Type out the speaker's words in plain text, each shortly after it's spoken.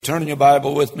Turn in your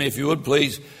Bible with me, if you would,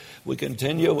 please. We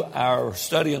continue our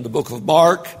study in the book of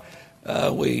Mark.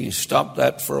 We stopped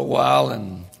that for a while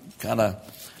and kind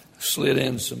of slid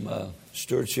in some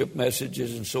stewardship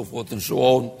messages and so forth and so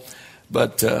on.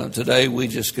 But today we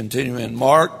just continue in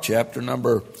Mark, chapter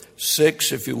number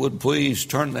 6. If you would, please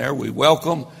turn there. We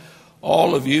welcome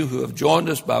all of you who have joined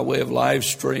us by way of live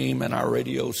stream and our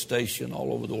radio station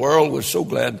all over the world. We're so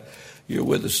glad you're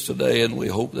with us today, and we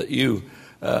hope that you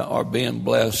are being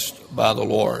blessed by the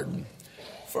Lord.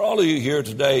 For all of you here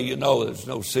today, you know there's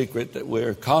no secret that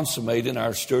we're consummating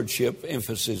our stewardship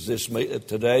emphasis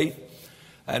today.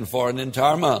 And for an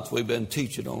entire month, we've been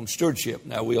teaching on stewardship.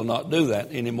 Now, we'll not do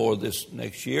that anymore this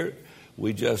next year.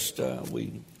 We just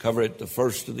we cover it the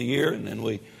first of the year, and then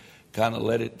we kind of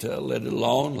let it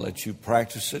alone, let you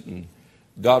practice it. And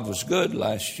God was good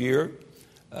last year.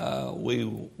 We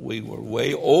were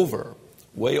way over.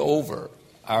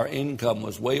 Our income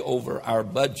was way over our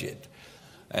budget.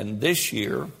 And this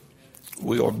year,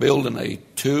 we are building a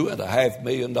 $2.5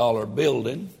 million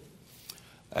building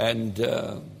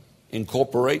and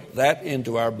incorporate that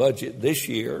into our budget this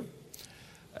year.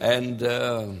 And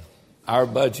our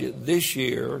budget this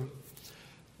year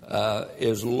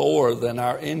is lower than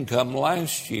our income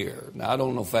last year. Now, I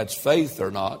don't know if that's faith or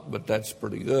not, but that's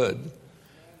pretty good.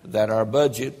 That our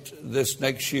budget this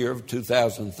next year of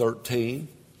 2013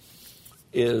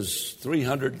 is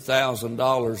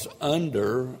 $300,000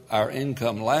 under our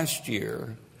income last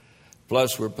year,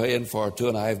 plus we're paying for a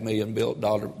 $2.5 million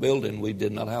building we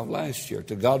did not have last year.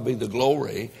 To God be the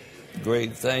glory,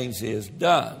 great things He has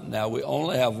done. Now, we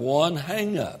only have one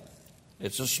hang-up.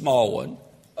 It's a small one,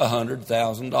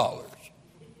 $100,000.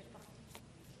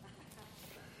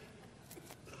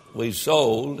 We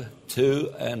sold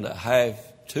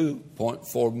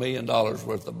 $2.4 million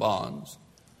worth of bonds.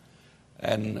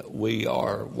 And we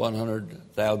are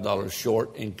 $100,000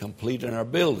 short in completing our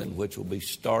building, which will be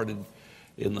started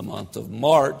in the month of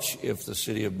March if the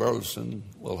city of Burleson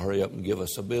will hurry up and give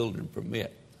us a building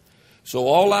permit. So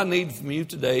all I need from you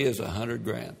today is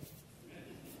 $100,000.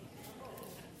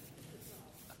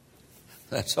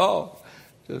 That's all,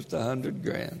 just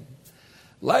 $100,000.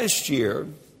 Last year,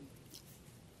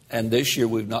 and this year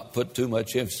we've not put too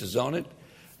much emphasis on it,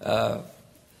 but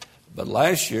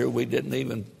last year we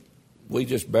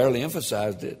just barely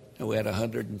emphasized it. And we had a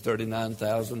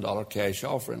 $139,000 cash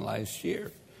offering last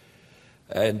year.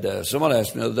 And someone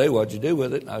asked me the other day, what'd you do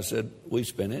with it? And I said, we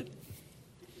spent it.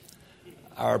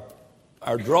 Our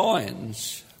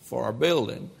drawings for our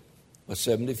building was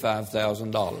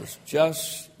 $75,000.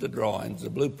 Just the drawings, the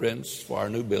blueprints for our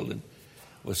new building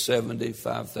was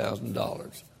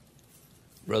 $75,000.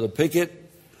 Brother Pickett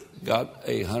got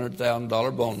a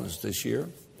 $100,000 bonus this year.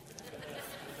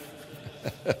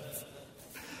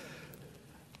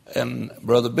 And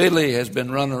Brother Billy has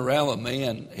been running around with me,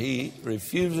 and he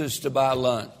refuses to buy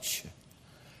lunch.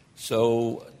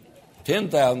 So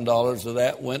 $10,000 of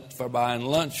that went for buying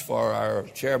lunch for our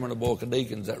chairman of Board of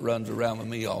Deacons that runs around with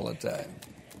me all the time.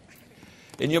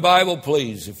 In your Bible,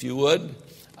 please, if you would,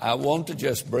 I want to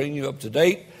just bring you up to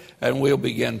date, and we'll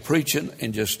begin preaching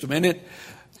in just a minute.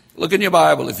 Look in your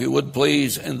Bible, if you would,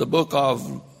 please, in the book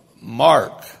of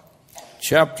Mark,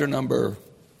 chapter number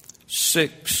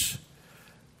 6.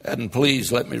 And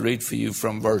please let me read for you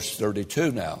from verse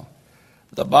 32 now.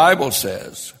 The Bible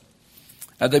says,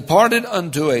 and they parted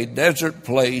unto a desert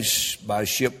place by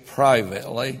ship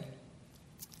privately.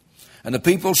 And the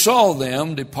people saw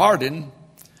them departing,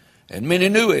 and many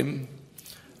knew him,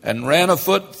 and ran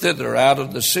afoot thither out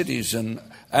of the cities, and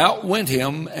outwent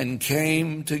him, and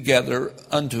came together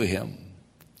unto him.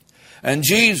 And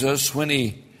Jesus, when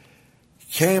he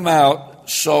came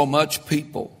out, saw much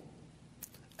people,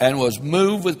 and was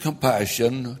moved with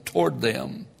compassion toward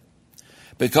them,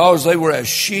 because they were as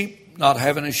sheep not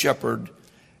having a shepherd,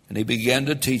 and he began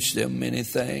to teach them many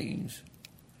things.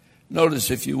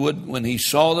 Notice, if you would, when he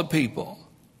saw the people,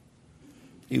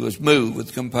 he was moved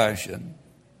with compassion.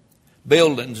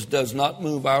 Buildings does not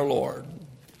move our Lord.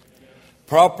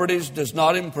 Properties does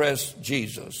not impress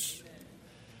Jesus.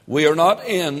 We are not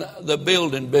in the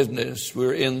building business,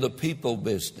 we're in the people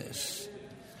business.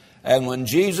 And when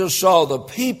Jesus saw the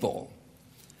people,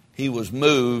 he was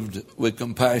moved with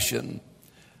compassion.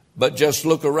 But just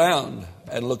look around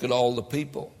and look at all the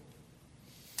people.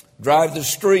 Drive the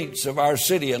streets of our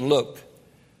city and look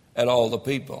at all the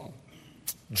people.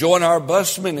 Join our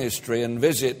bus ministry and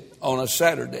visit on a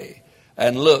Saturday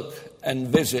and look and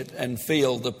visit and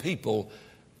feel the people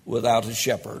without a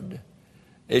shepherd.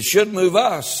 It should move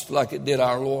us like it did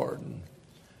our Lord.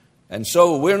 And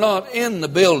so we're not in the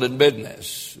building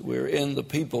business. We're in the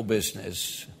people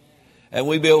business. And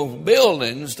we build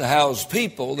buildings to house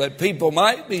people that people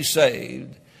might be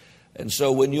saved. And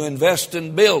so when you invest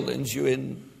in buildings, you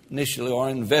initially are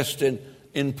investing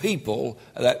in people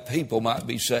that people might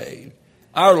be saved.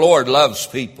 Our Lord loves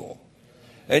people.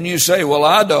 And you say, well,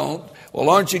 I don't. Well,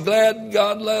 aren't you glad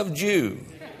God loved you?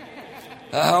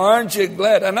 Aren't you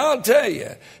glad? And I'll tell you,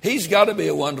 He's got to be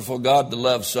a wonderful God to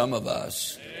love some of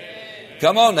us.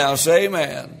 Come on now, say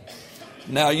amen.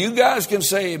 Now, you guys can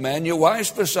say amen. Your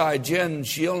wife's beside you, and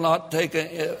she'll not take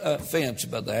offense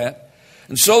by that.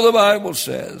 And so the Bible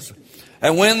says,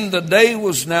 and when the day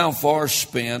was now far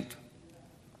spent,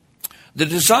 the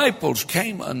disciples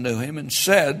came unto him and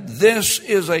said, this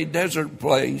is a desert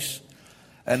place,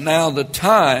 and now the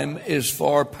time is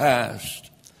far past.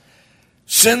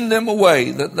 Send them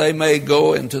away that they may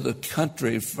go into the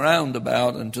country round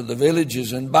about and to the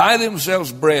villages and buy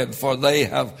themselves bread, for they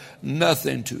have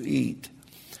nothing to eat.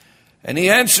 And he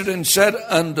answered and said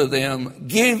unto them,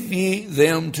 give ye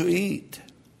them to eat.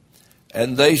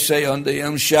 And they say unto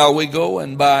him, shall we go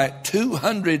and buy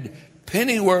 200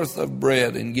 pennyworth of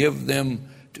bread and give them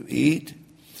to eat?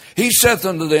 He saith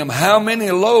unto them, how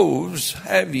many loaves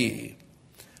have ye?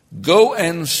 Go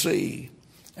and see.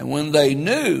 And when they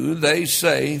knew, they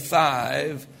say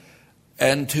 5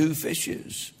 and 2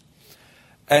 fishes.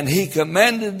 And he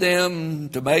commanded them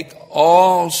to make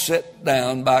all sit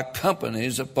down by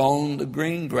companies upon the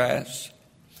green grass.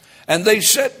 And they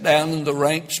sat down in the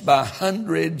ranks by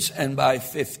hundreds and by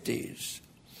 50s.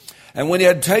 And when he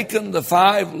had taken the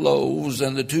 5 loaves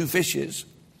and the 2 fishes,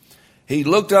 he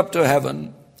looked up to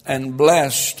heaven and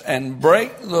blessed and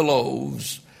brake the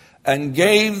loaves and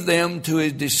gave them to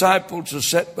his disciples to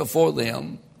set before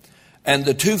them. And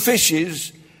the 2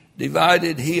 fishes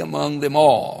divided he among them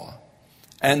all.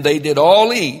 And they did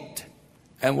all eat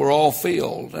and were all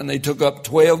filled. And they took up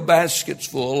 12 baskets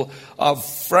full of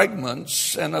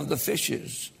fragments and of the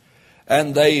fishes.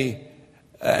 And they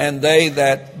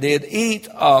that did eat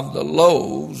of the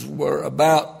loaves were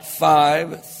about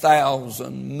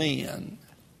 5,000 men.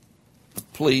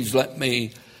 Please let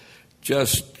me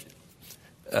just,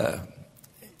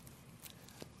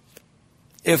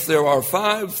 if there are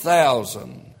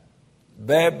 5,000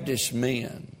 Baptist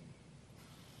men,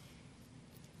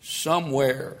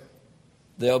 somewhere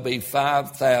there'll be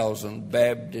 5,000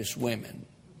 Baptist women.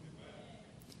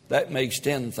 That makes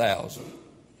 10,000.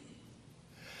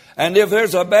 And if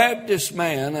there's a Baptist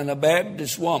man and a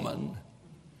Baptist woman,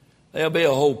 there'll be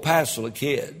a whole passel of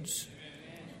kids.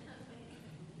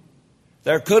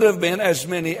 There could have been as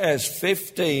many as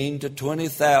 15 to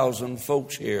 20,000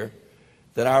 folks here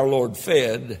that our Lord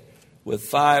fed with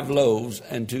 5 loaves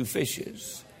and 2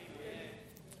 fishes.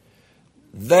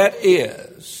 That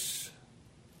is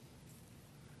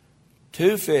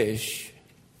 2 fish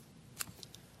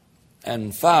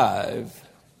and 5.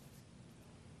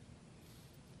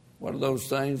 What are those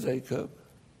things they cook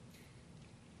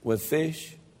with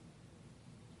fish?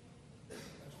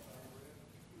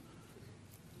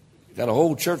 Got a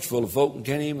whole church full of folk and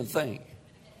can't even think.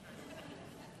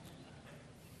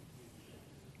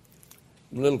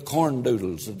 Little corn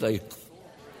doodles that they...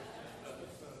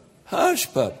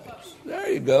 Hush puppies. There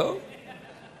you go.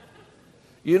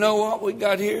 You know what we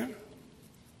got here?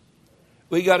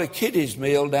 We got a kiddies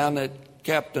meal down at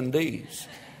Captain D's.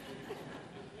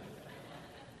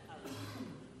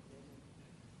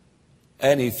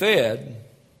 And he fed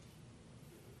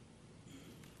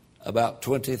about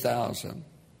 20,000.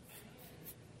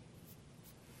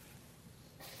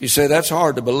 You say, that's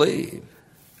hard to believe.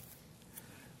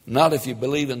 Not if you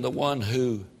believe in the one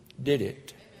who did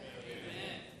it.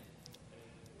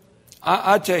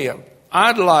 I tell you,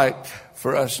 I'd like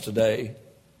for us today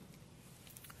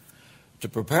to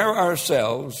prepare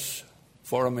ourselves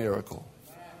for a miracle.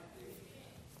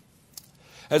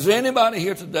 Has anybody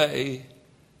here today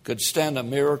could stand a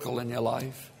miracle in your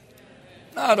life?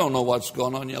 I don't know what's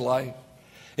going on in your life.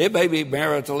 It may be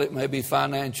marital, it may be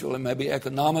financial, it may be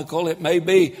economical, it may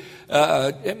be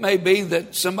that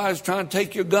somebody's trying to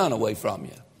take your gun away from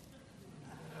you.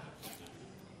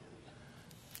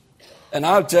 And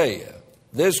I'll tell you,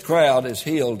 this crowd is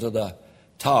healed to the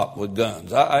top with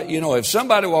guns. If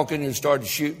somebody walked in here and started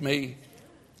shooting me,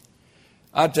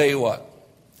 I'll tell you what,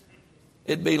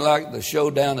 it'd be like the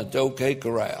showdown at the OK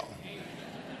Corral.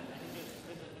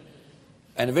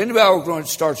 And if anybody was going to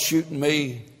start shooting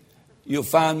me, you'll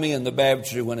find me in the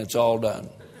baptistry when it's all done.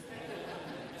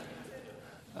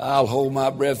 I'll hold my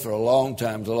breath for a long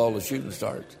time till all the shooting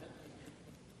starts.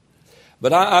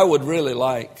 But I would really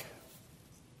like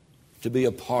to be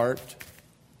a part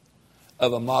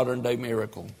of a modern day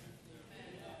miracle.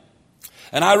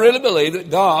 And I really believe that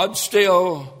God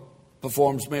still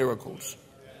performs miracles.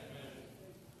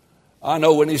 I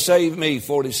know when He saved me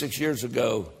 46 years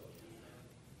ago,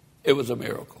 it was a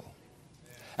miracle.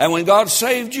 And when God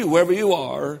saved you, wherever you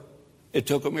are, it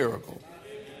took a miracle.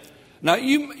 Now,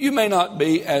 you may not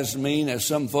be as mean as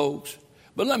some folks,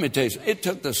 but let me tell you something. It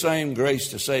took the same grace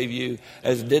to save you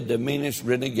as it did the meanest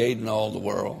renegade in all the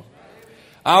world.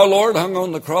 Our Lord hung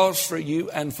on the cross for you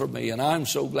and for me, and I'm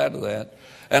so glad of that.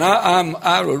 And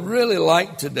I would really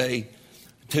like today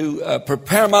to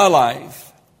prepare my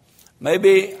life.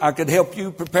 Maybe I could help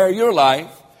you prepare your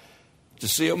life to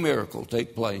see a miracle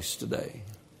take place today.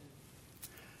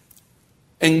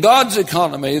 In God's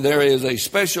economy, there is a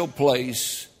special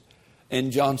place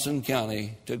in Johnson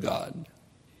County to God.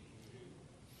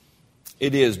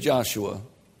 It is Joshua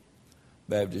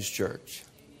Baptist Church.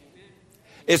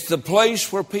 It's the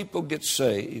place where people get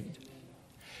saved.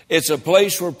 It's a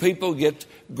place where people get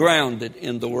grounded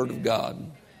in the Word of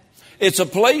God. It's a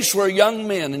place where young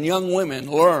men and young women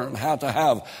learn how to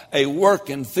have a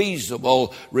working,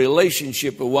 feasible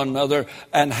relationship with one another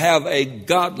and have a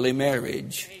godly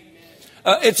marriage.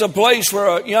 It's a place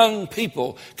where young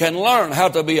people can learn how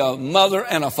to be a mother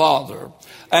and a father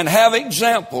and have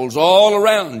examples all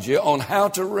around you on how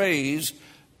to raise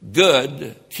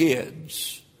good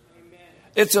kids.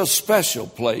 It's a special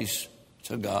place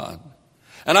to God.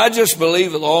 And I just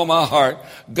believe with all my heart,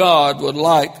 God would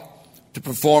like to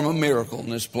perform a miracle in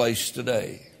this place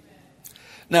today.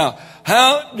 Now,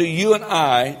 how do you and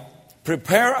I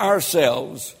prepare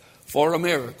ourselves for a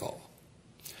miracle?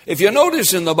 If you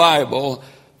notice in the Bible,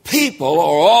 people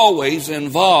are always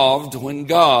involved when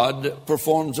God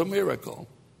performs a miracle.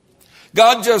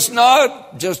 God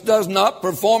just does not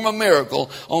perform a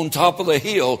miracle on top of the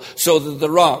hill so that the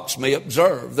rocks may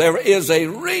observe. There is a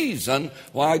reason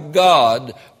why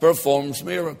God performs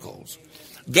miracles.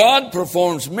 God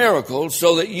performs miracles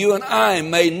so that you and I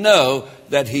may know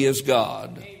that He is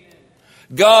God.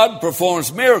 God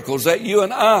performs miracles that you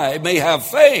and I may have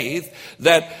faith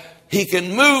that He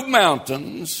can move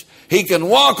mountains, He can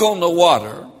walk on the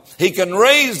water, He can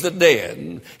raise the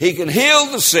dead, He can heal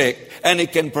the sick, and He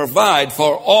can provide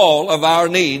for all of our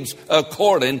needs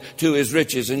according to His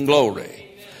riches and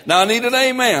glory. Now I need an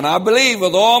amen. I believe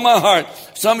with all my heart,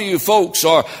 some of you folks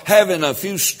are having a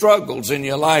few struggles in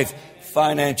your life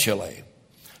financially.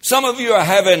 Some of you are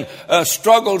having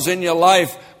struggles in your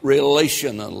life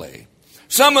relationally.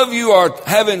 Some of you are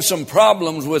having some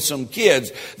problems with some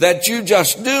kids that you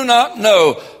just do not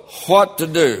know what to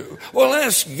do. Well,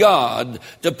 ask God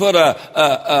to put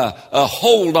a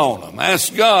hold on them.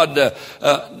 Ask God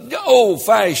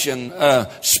old-fashioned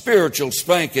spiritual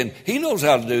spanking. He knows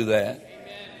how to do that.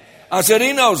 I said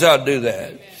He knows how to do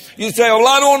that. You say, well,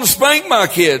 I don't want to spank my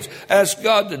kids. Ask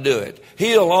God to do it.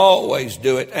 He'll always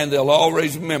do it, and they'll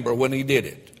always remember when He did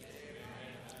it.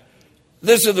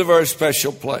 This is a very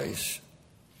special place.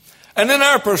 And in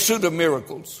our pursuit of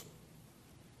miracles,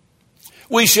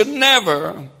 we should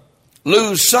never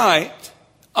lose sight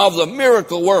of the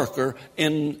miracle worker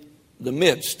in the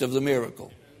midst of the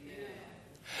miracle.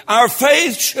 Our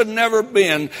faith should never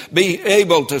be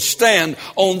able to stand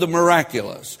on the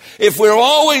miraculous. If we're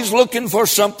always looking for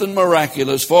something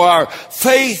miraculous for our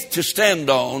faith to stand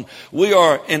on, we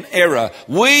are in error.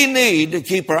 We need to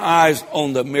keep our eyes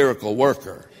on the miracle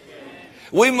worker.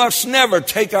 We must never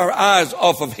take our eyes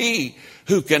off of He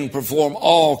who can perform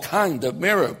all kinds of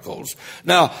miracles.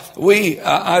 Now,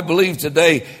 I believe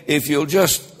today, if you'll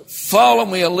just follow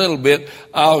me a little bit,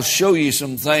 I'll show you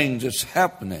some things that's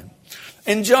happening.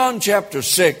 In John chapter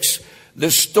 6,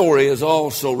 this story is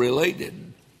also related.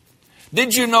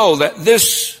 Did you know that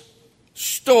this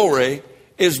story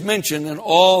is mentioned in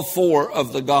all 4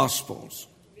 of the Gospels?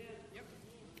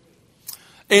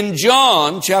 In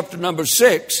John chapter number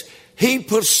 6, he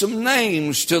puts some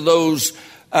names to those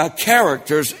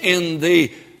characters in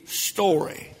the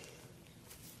story.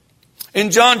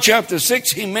 In John chapter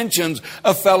 6, he mentions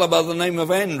a fellow by the name of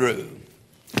Andrew.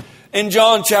 In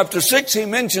John chapter 6, he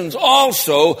mentions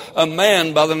also a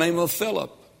man by the name of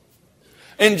Philip.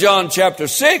 In John chapter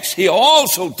 6, he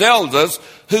also tells us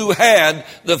who had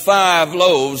the 5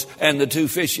 loaves and the 2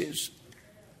 fishes.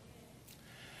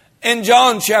 In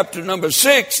John chapter number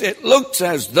 6, it looks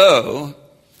as though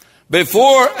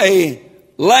before a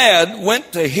lad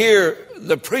went to hear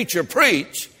the preacher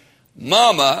preach,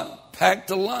 Mama packed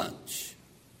a lunch.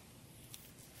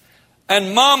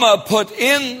 And Mama put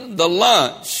in the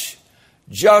lunch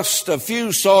just a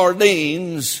few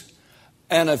sardines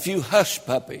and a few hush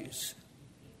puppies.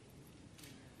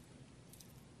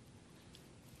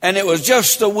 And it was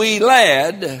just a wee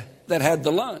lad that had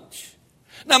the lunch.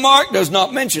 Now, Mark does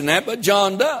not mention that, but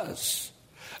John does.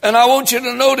 And I want you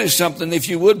to notice something, if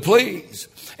you would please.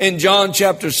 In John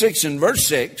chapter 6 and verse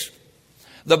 6,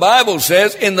 The Bible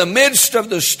says in the midst of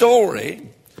the story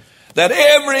that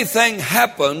everything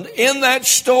happened in that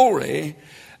story,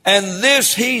 and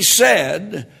this he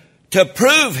said to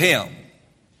prove him.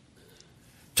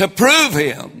 To prove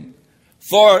him.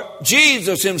 For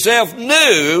Jesus himself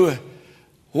knew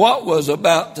what was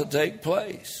about to take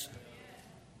place.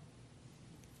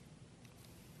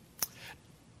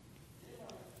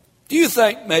 Do you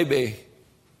think maybe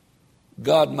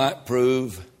God might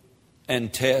prove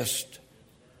and test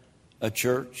a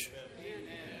church?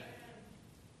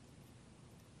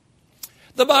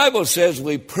 The Bible says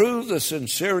we prove the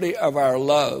sincerity of our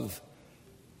love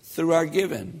through our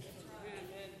giving.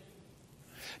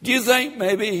 Do you think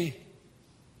maybe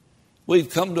we've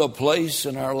come to a place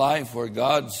in our life where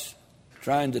God's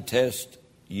trying to test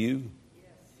you?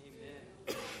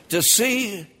 To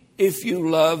see if you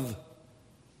love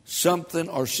something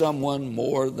or someone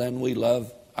more than we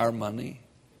love our money.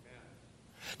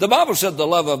 The Bible said the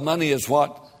love of money is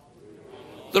what?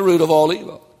 The root of all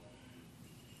evil.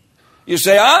 You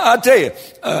say, I tell you,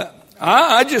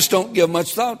 I just don't give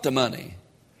much thought to money.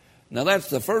 Now that's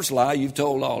the first lie you've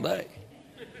told all day.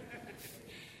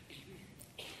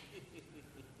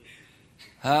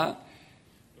 Huh?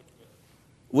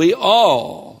 We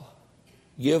all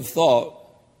give thought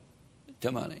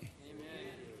to money.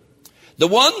 The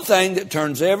one thing that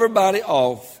turns everybody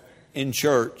off in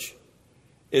church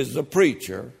is the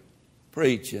preacher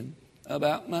preaching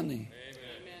about money.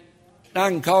 Amen. Now, I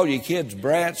can call you kids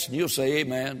brats and you'll say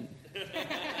amen.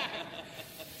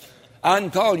 I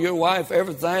can call your wife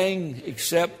everything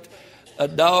except a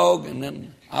dog, and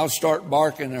then I'll start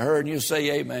barking at her and you'll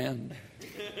say amen.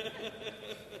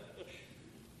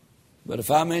 But if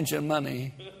I mention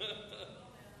money,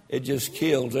 it just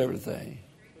kills everything.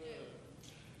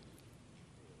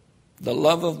 The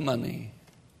love of money.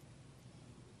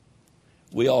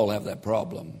 We all have that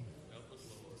problem.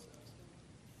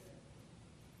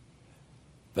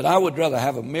 But I would rather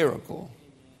have a miracle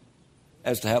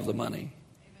as to have the money.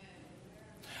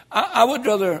 I would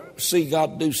rather see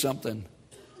God do something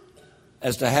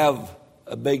as to have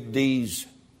a Big D's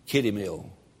kiddie meal.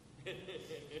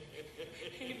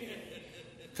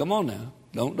 Come on now.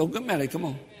 Don't get mad. Come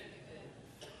on.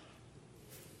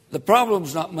 The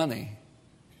problem's not money.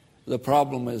 The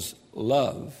problem is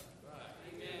love.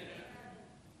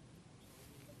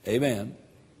 Amen.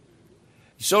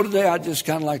 So today I'd just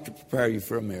kind of like to prepare you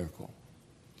for a miracle.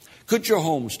 Could your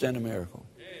home stand a miracle?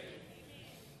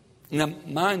 Now,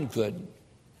 mine could.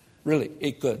 Really,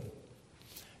 it could.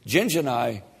 Ginger and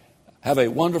I have a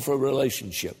wonderful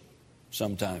relationship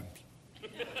sometimes.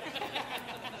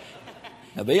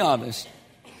 Now, be honest.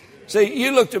 See,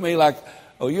 you looked at me like,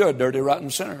 oh, you're a dirty, rotten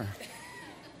sinner.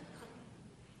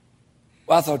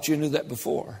 Well, I thought you knew that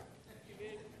before.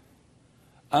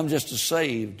 I'm just a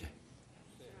saved,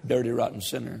 dirty, rotten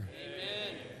sinner.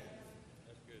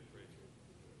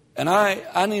 And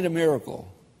I need a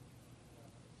miracle.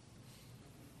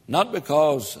 Not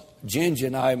because Ginger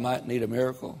and I might need a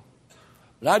miracle,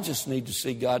 but I just need to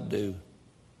see God do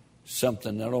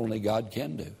something that only God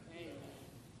can do.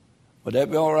 Would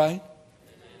that be all right?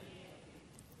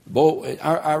 Boy,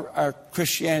 our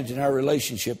Christianity and our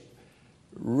relationship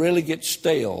really gets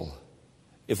stale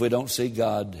if we don't see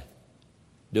God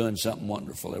doing something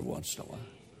wonderful every once in a while.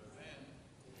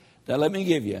 Now let me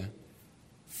give you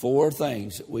 4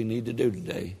 things that we need to do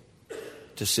today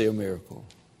to see a miracle.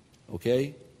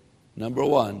 Okay? Number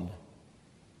 1,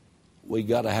 we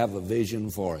got to have a vision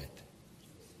for it.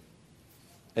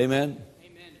 Amen?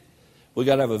 We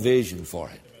got to have a vision for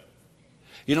it.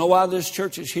 You know why this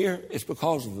church is here? It's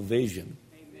because of a vision.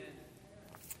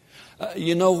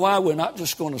 You know why we're not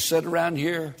just going to sit around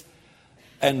here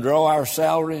and draw our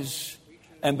salaries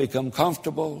and become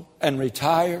comfortable and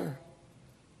retire?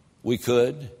 We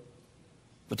could.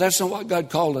 But that's not what God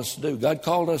called us to do. God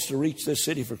called us to reach this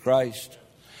city for Christ.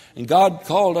 And God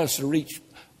called us to reach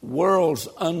worlds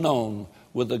unknown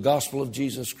with the gospel of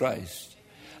Jesus Christ.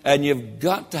 And you've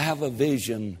got to have a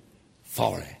vision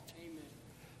for it.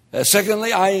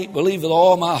 Secondly, I believe with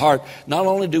all my heart, not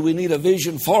only do we need a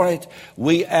vision for it,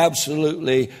 we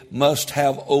absolutely must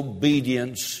have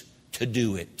obedience to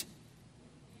do it.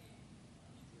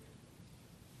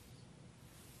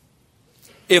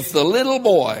 If the little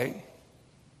boy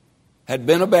had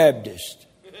been a Baptist,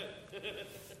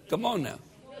 come on now.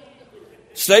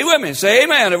 Stay with me. Say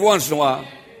amen every once in a while.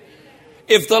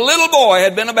 If the little boy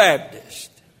had been a Baptist,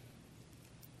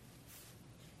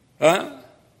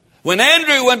 when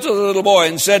Andrew went to the little boy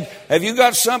and said, "Have you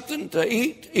got something to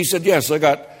eat?" He said, "Yes, I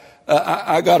got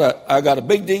a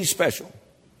Big D special,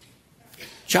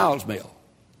 child's meal,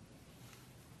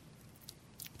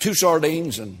 2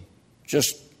 sardines and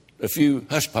just a few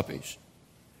hush puppies.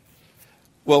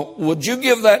 Well, would you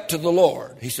give that to the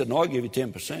Lord? He said, no, I'll give you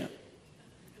 10%.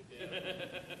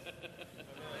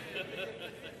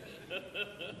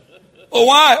 Well,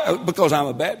 why? Because I'm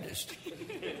a Baptist.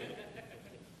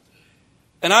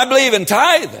 And I believe in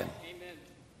tithing.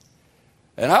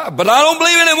 But I don't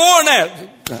believe any more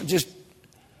than that.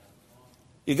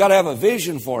 You got to have a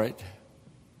vision for it.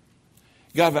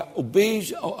 You got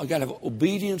to have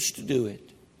obedience to do it.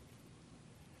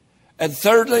 And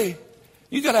thirdly,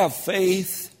 you got to have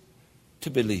faith to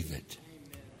believe it.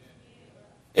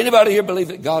 Anybody here believe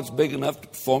that God's big enough to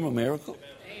perform a miracle?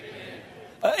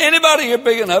 Anybody here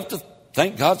big enough to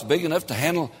think God's big enough to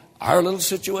handle our little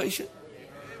situation?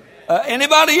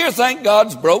 Anybody here think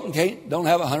God's broke and don't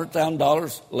have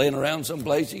 $100,000 laying around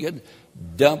someplace you could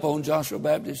dump on Joshua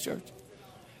Baptist Church?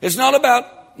 It's not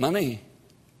about money.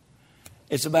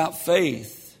 It's about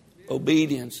faith,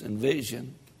 obedience, and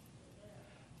vision.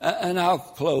 And I'll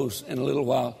close in a little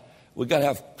while. We've got to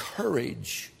have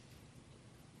courage.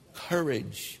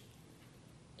 Courage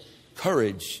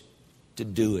to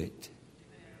do it.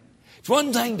 It's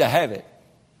one thing to have it.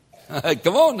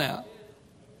 Come on now.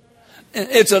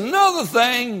 It's another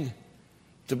thing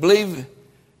to believe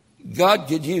God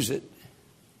could use it.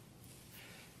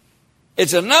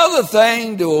 It's another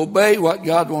thing to obey what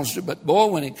God wants to do. But boy,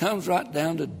 when it comes right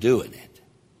down to doing it,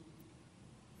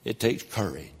 it takes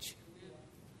courage.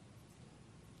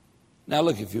 Now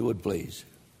look, if you would please.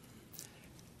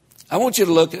 I want you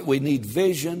to look at, we need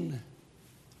vision.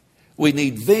 We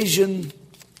need vision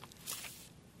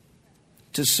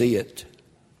to see it.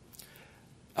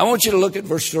 I want you to look at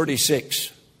verse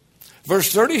 36.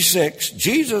 Verse 36,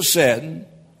 Jesus said,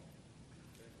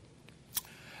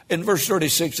 in verse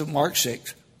 36 of Mark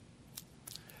 6,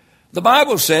 the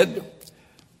Bible said,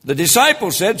 the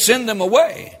disciples said, send them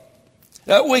away.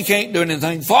 We can't do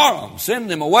anything for them. Send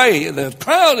them away. The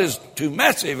crowd is too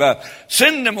massive.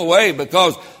 Send them away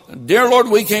because, dear Lord,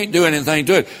 we can't do anything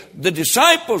to it. The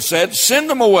disciples said, send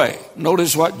them away.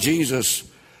 Notice what Jesus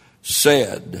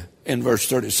said in verse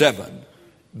 37.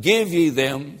 Give ye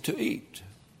them to eat.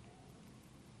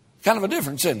 Kind of a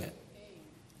difference, isn't it?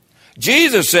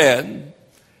 Jesus said,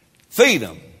 feed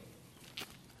them.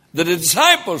 The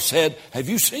disciples said, have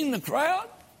you seen the crowd?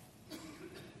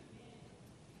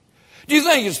 Do you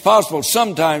think it's possible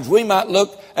sometimes we might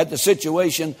look at the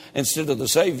situation instead of the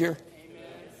Savior?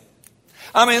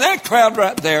 I mean, that crowd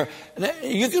right there,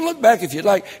 you can look back if you'd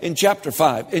like in chapter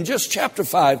 5. In just chapter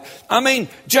 5, I mean,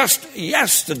 just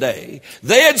yesterday,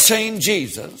 they had seen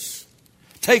Jesus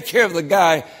take care of the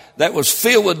guy that was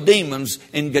filled with demons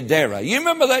in Gadara. You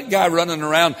remember that guy running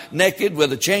around naked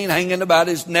with a chain hanging about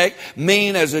his neck,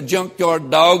 mean as a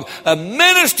junkyard dog, a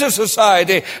menace to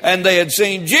society, and they had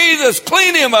seen Jesus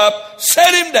clean him up,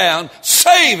 set him down,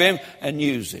 save him, and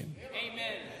use him.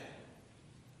 Amen.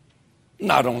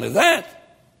 Not only that,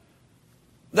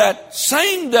 that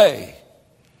same day,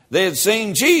 they had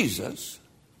seen Jesus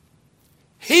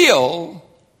heal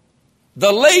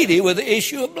the lady with the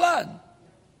issue of blood.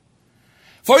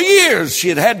 For years, she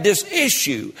had had this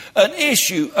issue, an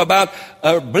issue about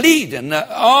bleeding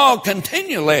all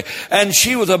continually, and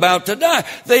she was about to die.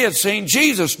 They had seen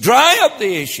Jesus dry up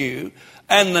the issue,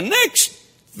 and the next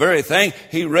very thing,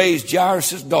 he raised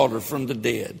Jairus' daughter from the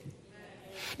dead.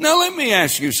 Now let me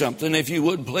ask you something, if you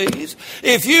would please.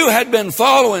 If you had been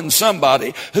following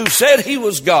somebody who said he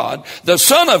was God, the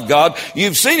Son of God,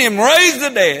 you've seen him raise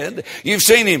the dead, you've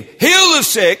seen him heal the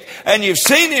sick, and you've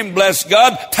seen him, bless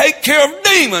God, take care of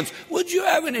demons, would you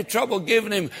have any trouble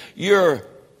giving him your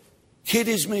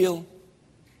kiddies meal?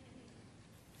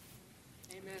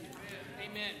 Amen.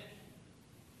 Amen.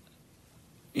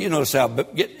 You notice how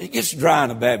it gets dry in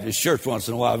a Baptist church once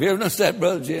in a while. Have you ever noticed that,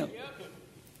 Brother Jim?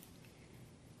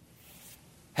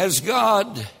 Has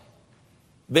God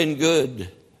been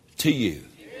good to you?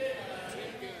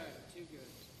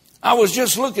 I was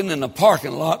just looking in the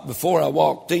parking lot before I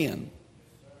walked in.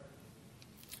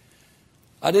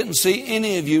 I didn't see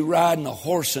any of you riding a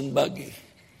horse and buggy.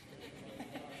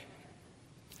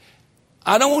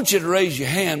 I don't want you to raise your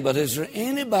hand, but is there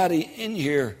anybody in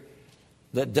here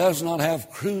that does not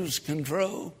have cruise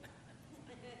control?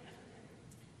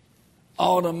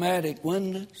 Automatic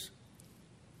windows?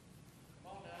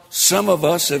 Some of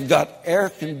us have got air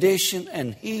conditioned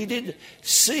and heated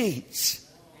seats.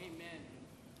 Amen.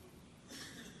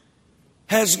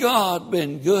 Has God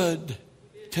been good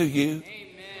to you?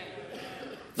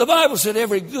 Amen. The Bible said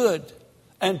every good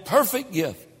and perfect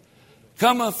gift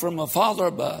cometh from a Father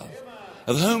above,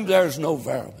 of whom there is no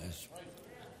variableness.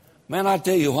 Man, I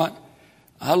tell you what,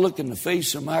 I look in the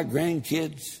face of my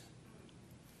grandkids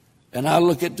and I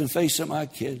look at the face of my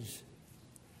kids.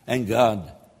 And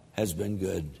God has been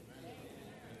good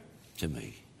to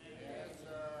me.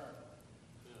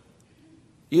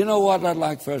 You know what I'd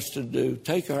like for us to do?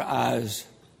 Take our eyes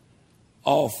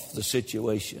off the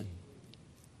situation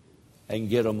and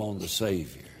get them on the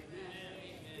Savior.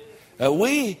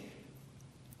 We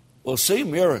will see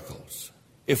miracles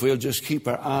if we'll just keep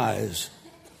our eyes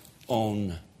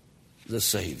on the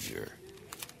Savior.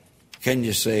 Can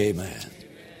you say amen?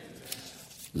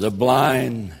 The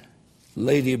blind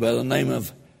lady by the name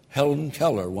of Helen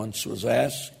Keller once was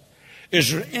asked,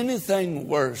 is there anything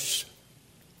worse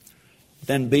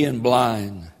than being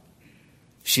blind?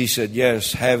 She said,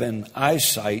 yes, having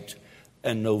eyesight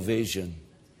and no vision.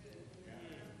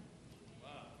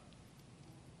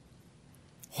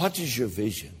 What is your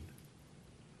vision?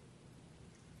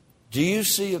 Do you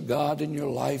see a God in your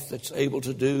life that's able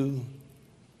to do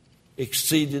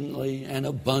exceedingly and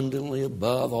abundantly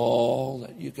above all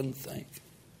that you can think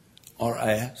or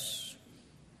ask?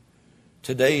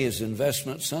 Today is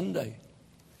Investment Sunday.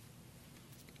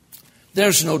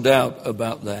 There's no doubt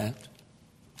about that.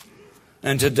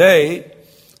 And today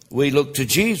we look to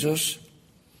Jesus,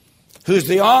 who's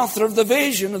the author of the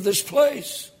vision of this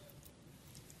place.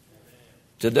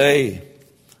 Today,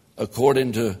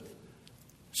 according to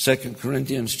 2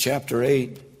 Corinthians chapter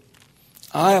 8,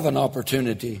 I have an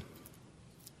opportunity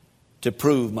to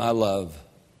prove my love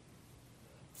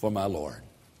for my Lord.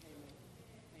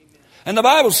 And the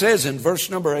Bible says in verse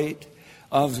number 8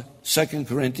 of 2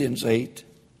 Corinthians 8,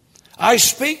 I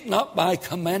speak not by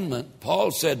commandment. Paul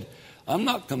said, I'm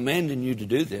not commanding you to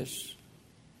do this.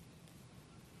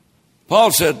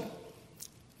 Paul said,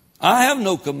 I have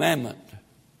no commandment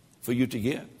for you to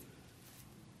give.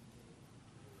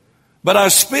 But I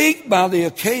speak by the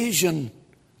occasion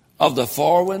of the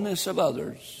forwardness of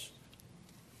others.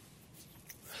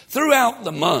 Throughout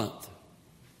the month,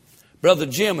 Brother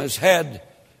Jim has had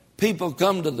people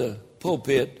come to the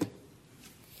pulpit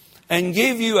and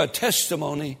give you a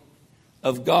testimony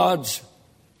of God's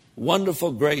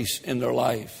wonderful grace in their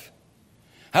life.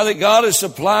 How that God has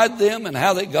supplied them and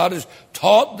how that God has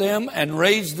taught them and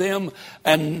raised them.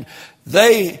 And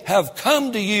they have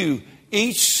come to you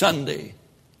each Sunday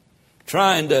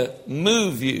trying to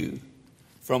move you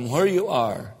from where you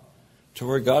are to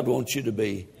where God wants you to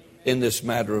be in this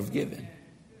matter of giving.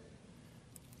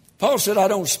 Paul said, I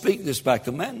don't speak this by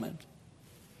commandment.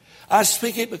 I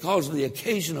speak it because of the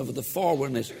occasion of the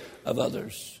forwardness of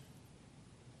others.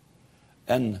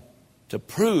 And to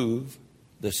prove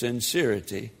the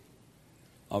sincerity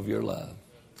of your love.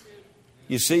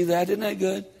 You see that? Isn't that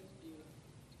good?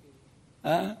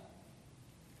 Huh?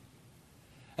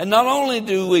 And not only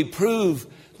do we prove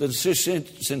the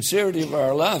sincerity of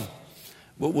our love,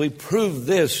 but we prove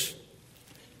this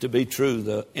to be true,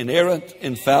 the inerrant,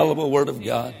 infallible Word of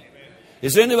God.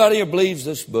 Is there anybody who believes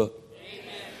this book?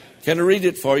 Can I read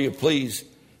it for you, please?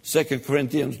 2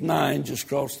 Corinthians 9, just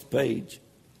across the page.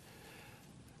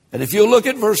 And if you look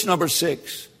at verse number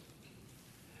 6,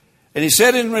 and he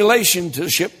said in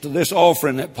relationship to this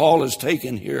offering that Paul has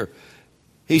taken here,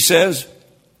 he says,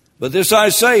 but this I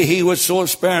say, he which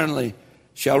soweth sparingly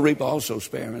shall reap also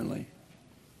sparingly.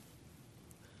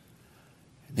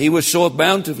 He which soweth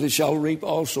bountifully shall reap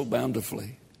also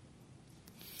bountifully.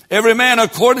 Every man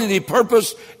according to the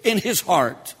purpose in his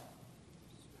heart,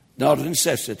 not of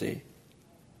necessity,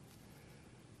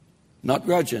 not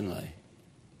grudgingly.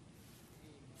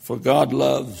 For God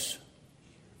loves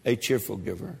a cheerful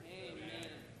giver.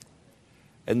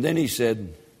 And then he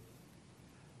said,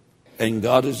 and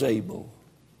God is able.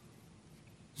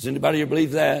 Does anybody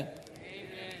believe that?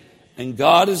 Amen. And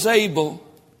God is able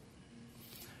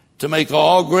to make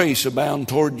all grace abound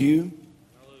toward you,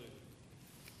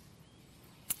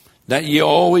 that ye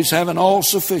always having all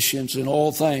sufficiency in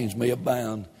all things may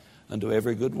abound unto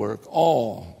every good work.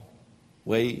 All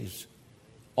ways,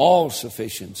 all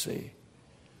sufficiency.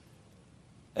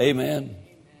 Amen.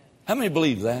 How many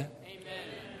believe that? Amen.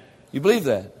 You believe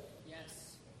that? Yes.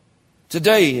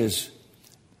 Today is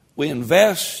we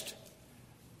invest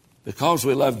because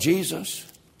we love Jesus.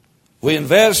 We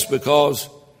invest because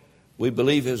we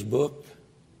believe His book.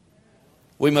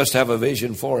 We must have a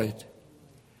vision for it.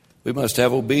 We must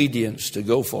have obedience to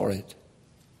go for it.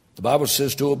 The Bible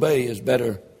says to obey is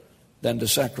better than to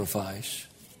sacrifice.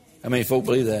 How many folk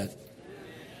believe that?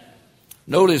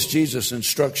 Notice Jesus'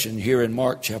 instruction here in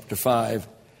Mark chapter 5.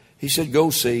 He said, go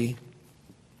see.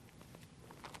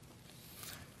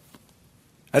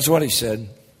 That's what he said.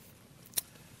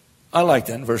 I like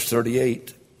that in verse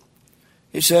 38.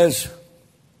 He says,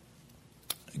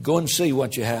 go and see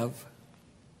what you have.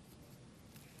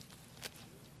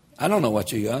 I don't know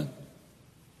what you got.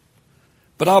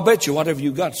 But I'll bet you whatever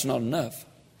you got's not enough.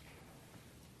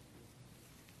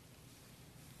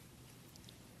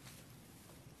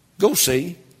 Go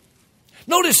see.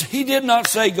 Notice he did not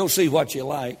say go see what you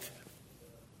like.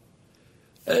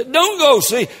 Don't go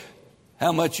see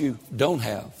how much you don't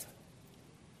have.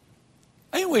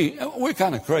 Ain't we're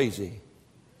kind of crazy.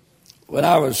 When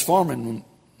I was farming,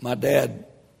 my dad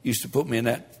used to put me in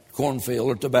that cornfield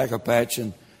or tobacco patch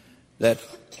and that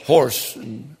horse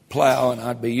and plow, and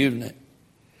I'd be using it.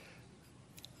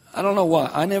 I don't know why.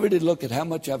 I never did look at how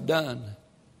much I've done.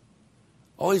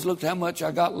 Always looked how much I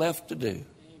got left to do.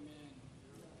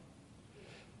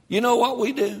 You know what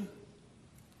we do?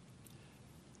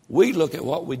 We look at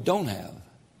what we don't have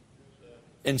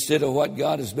instead of what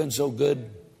God has been so good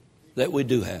that we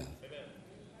do have.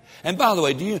 And by the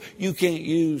way, you can't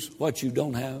use what you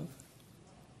don't have?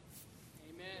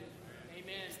 Amen.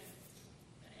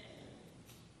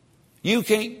 You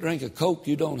can't drink a Coke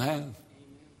you don't have.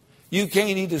 You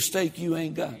can't eat a steak you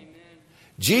ain't got.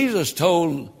 Jesus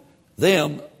told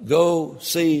them, go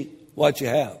see what you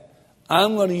have.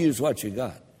 I'm going to use what you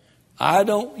got. I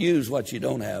don't use what you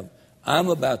don't have. I'm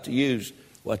about to use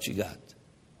what you got.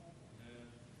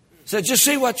 So just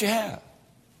see what you have.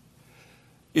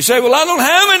 You say, well, I don't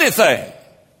have anything.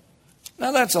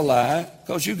 Now that's a lie,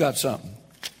 because you got something.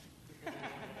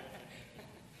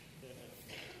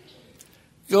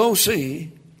 Go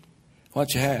see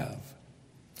what you have.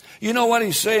 You know what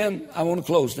he's saying? I want to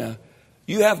close now.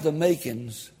 You have the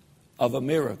makings of a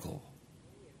miracle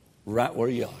right where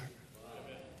you are.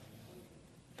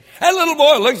 That little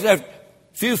boy looked at that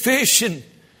few fish and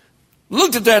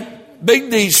looked at that Big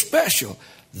D special.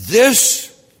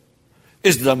 This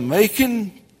is the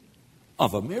making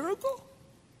of a miracle?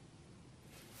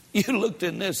 You looked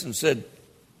in this and said,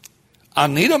 I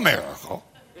need a miracle.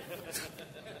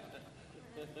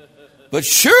 But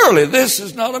surely this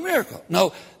is not a miracle.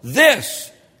 No,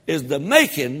 this is the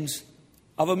makings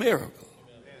of a miracle.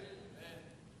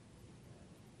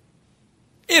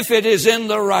 If it is in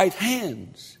the right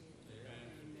hands.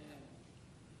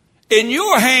 In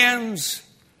your hands,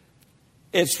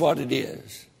 it's what it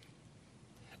is.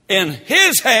 In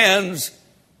his hands,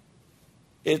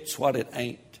 it's what it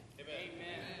ain't.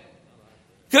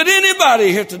 Could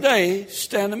anybody here today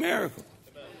stand a miracle?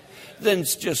 Then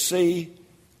just see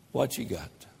what you got.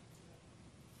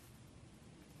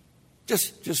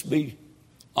 Just be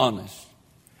honest.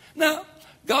 Now,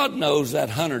 God knows that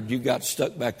 100 you got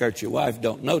stuck back there at your wife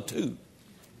don't know too.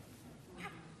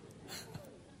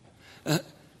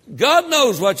 God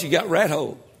knows what you got rat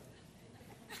hole.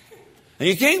 And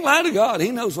you can't lie to God.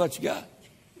 He knows what you got.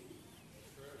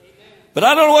 But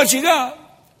I don't know what you got.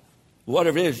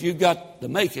 Whatever it is, you got the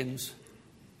makings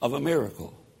of a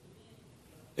miracle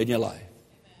in your life.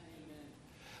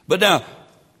 But now,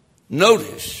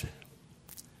 notice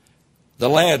the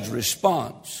lad's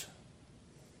response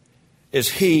is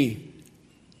he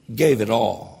gave it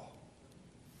all.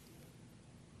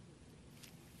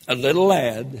 A little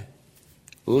lad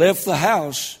left the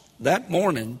house that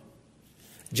morning,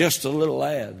 just a little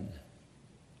lad.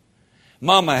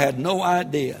 Mama had no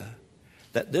idea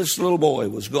that this little boy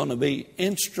was going to be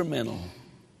instrumental,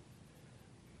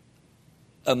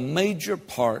 a major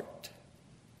part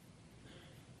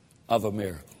of a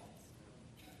miracle.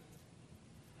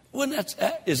 Well,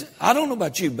 I don't know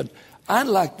about you, but I'd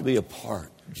like to be a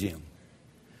part, Jim.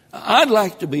 I'd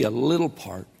like to be a little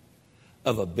part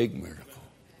of a big miracle.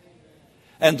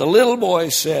 And the little boy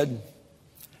said,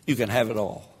 you can have it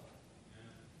all.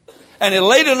 And he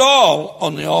laid it all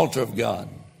on the altar of God.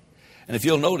 And if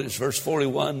you'll notice, verse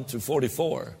 41 through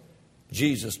 44,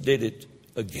 Jesus did it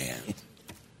again.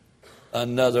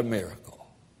 Another miracle.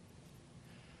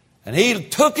 And he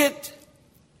took it,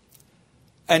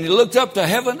 and he looked up to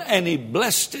heaven, and he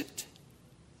blessed it,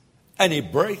 and he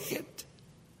broke it,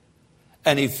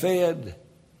 and he fed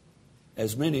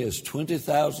as many as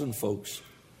 20,000 folks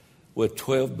with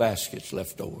 12 baskets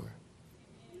left over.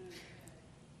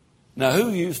 Now, who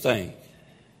you think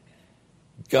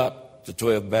got the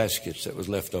 12 baskets that was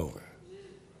left over?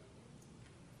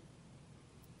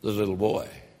 The little boy.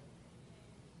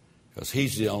 Because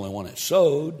he's the only one that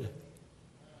sowed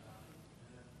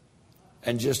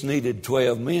and just needed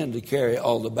 12 men to carry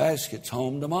all the baskets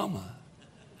home to Mama.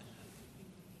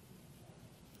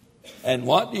 And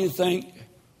what do you think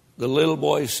the little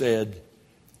boy said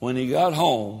when he got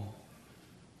home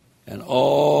and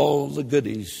all the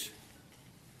goodies?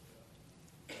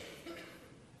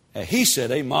 And he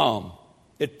said, hey, Mom,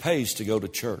 it pays to go to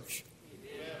church.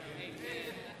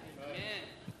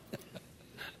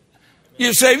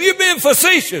 You say, you're being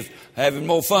facetious. Having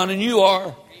more fun than you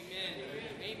are.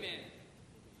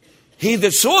 He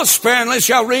that soweth sparingly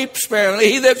shall reap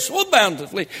sparingly. He that soweth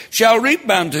bountifully shall reap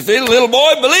bountifully. The little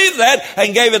boy believed that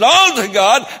and gave it all to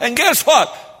God. And guess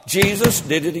what? Jesus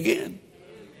did it again.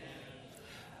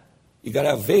 You got to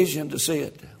have vision to see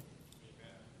it.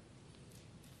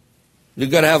 You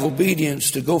got to have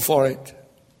obedience to go for it.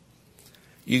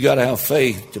 You got to have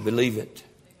faith to believe it.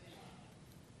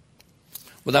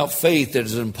 Without faith, it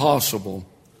is impossible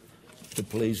to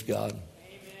please God.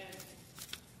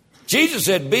 Jesus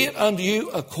said, be it unto you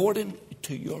according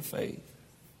to your faith.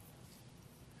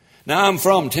 Now, I'm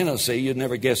from Tennessee. You'd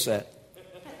never guess that.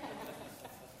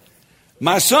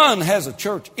 My son has a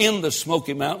church in the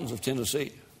Smoky Mountains of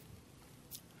Tennessee.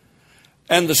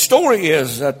 And the story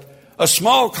is that a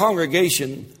small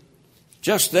congregation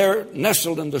just there,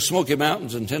 nestled in the Smoky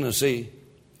Mountains in Tennessee,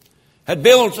 had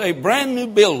built a brand new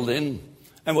building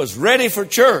and was ready for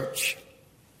church.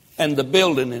 And the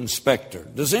building inspector.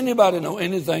 Does anybody know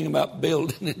anything about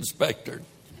building inspector?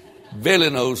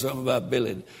 Billy knows something about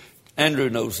building.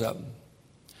 Andrew knows something.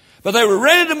 But they were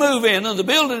ready to move in, and the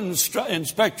building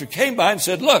inspector came by and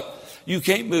said, look, you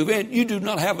can't move in. You do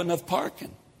not have enough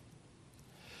parking.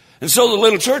 And so the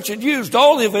little church had used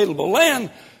all the available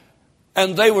land,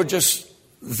 and they were just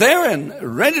there and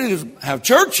ready to have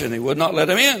church, and he would not let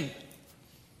them in.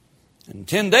 In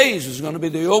 10 days was going to be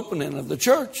the opening of the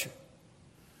church.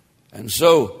 And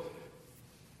so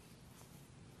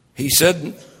he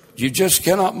said, you just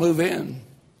cannot move in.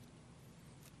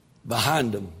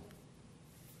 Behind them,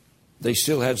 they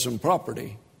still had some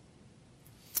property.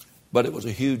 But it was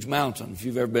a huge mountain. If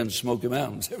you've ever been to Smoky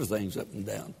Mountains, everything's up and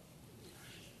down.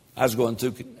 I was going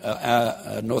through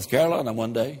North Carolina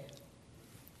one day,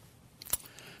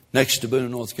 next to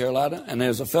Boone, North Carolina, and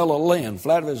there's a fellow laying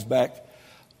flat on his back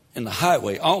in the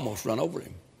highway. I almost run over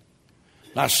him.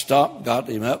 And I stopped, got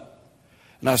him up.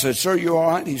 And I said, sir, you all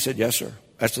right? He said, yes, sir.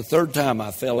 That's the third time I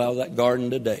fell out of that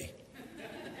garden today.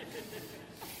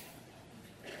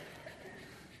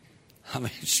 I mean,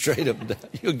 straight up and down.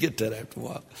 You'll get that after a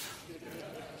while.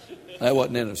 That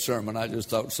wasn't in a sermon. I just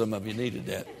thought some of you needed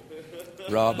that.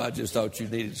 Rob, I just thought you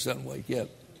needed something to wake you up.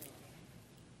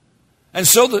 And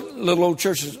so the little old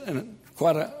church is in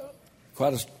quite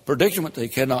a predicament. They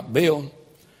cannot build.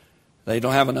 They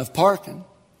don't have enough parking.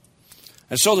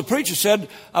 And so the preacher said,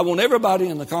 I want everybody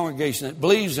in the congregation that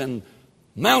believes in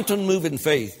mountain moving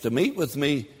faith to meet with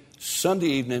me Sunday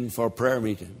evening for a prayer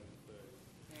meeting.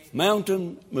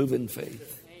 Mountain moving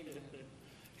faith.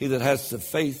 He that has the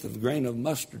faith of a grain of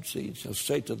mustard seed shall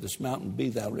say to this mountain, be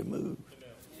thou removed.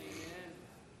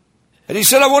 And he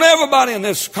said, I want everybody in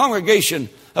this congregation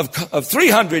of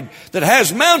 300 that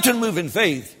has mountain moving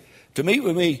faith to meet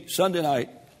with me Sunday night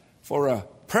for a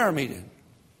prayer meeting.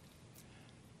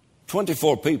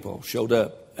 24 people showed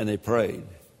up and they prayed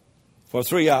for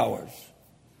 3 hours.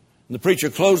 And the preacher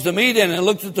closed the meeting and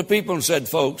looked at the people and said,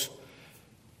 folks,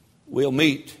 we'll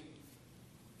meet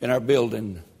in our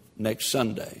building next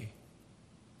Sunday.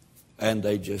 And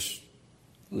they just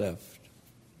left.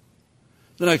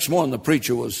 The next morning the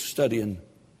preacher was studying,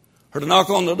 heard a knock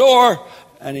on the door,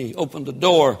 and he opened the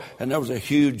door, and there was a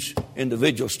huge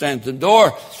individual standing at the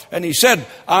door. And he said,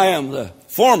 I am the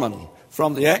foreman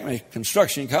from the Acme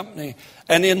Construction Company.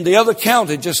 And in the other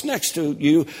county just next to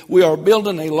you, we are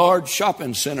building a large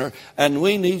shopping center, and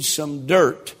we need some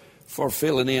dirt for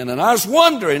filling in. And I was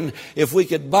wondering if we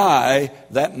could buy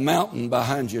that mountain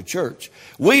behind your church.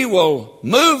 We will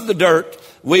move the dirt,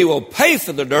 we will pay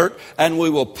for the dirt, and we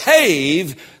will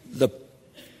pave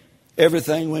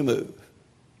everything we move.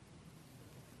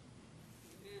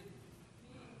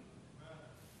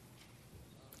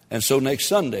 And so next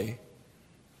Sunday,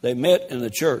 they met in the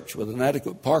church with an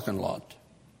adequate parking lot.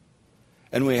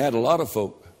 And we had a lot of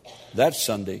folk that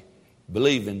Sunday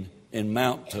believing in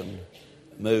mountain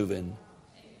moving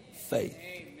faith.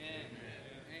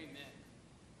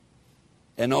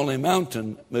 And only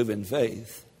mountain moving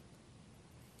faith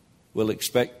will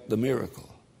expect the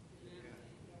miracle.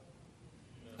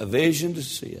 A vision to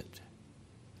see it.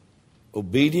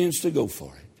 Obedience to go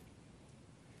for it.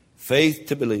 Faith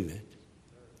to believe it.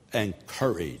 And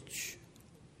courage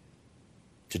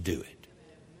to do it.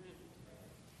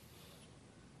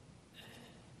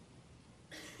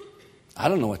 I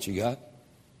don't know what you got.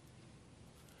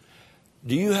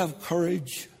 Do you have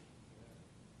courage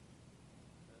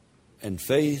and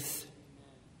faith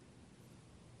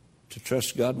to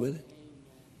trust God with it?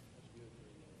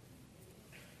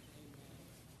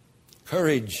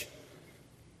 Courage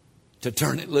to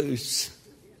turn it loose.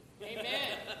 Amen.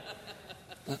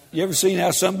 You ever seen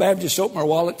how some Baptists open their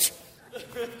wallets?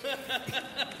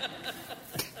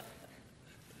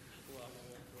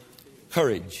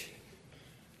 Courage.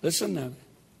 Listen now.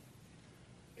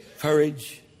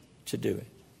 Courage to do it.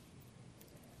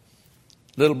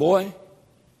 Little boy,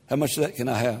 how much of that can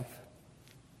I have?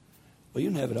 Well, you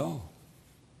can have it all.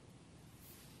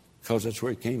 Because that's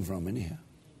where it came from anyhow.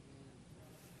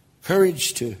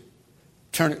 Courage to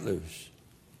turn it loose.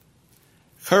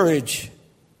 Courage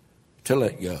to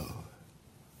let go.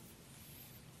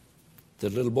 The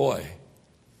little boy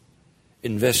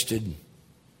invested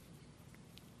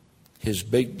his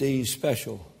big D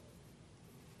special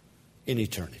in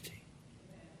eternity.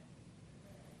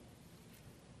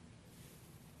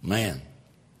 Man.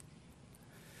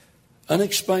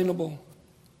 Unexplainable,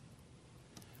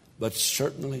 but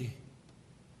certainly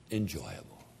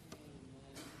enjoyable.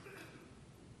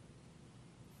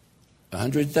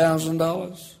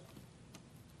 $100,000?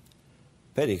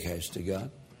 Petty cash to God.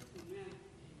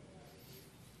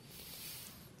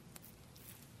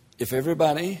 If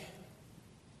everybody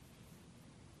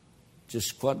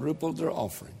just quadrupled their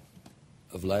offering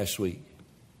of last week,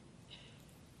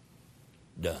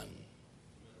 done.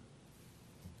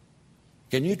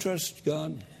 Can you trust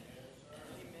God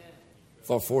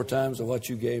for 4 times of what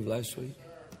you gave last week?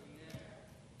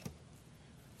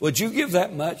 Would you give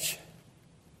that much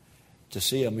to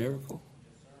see a miracle?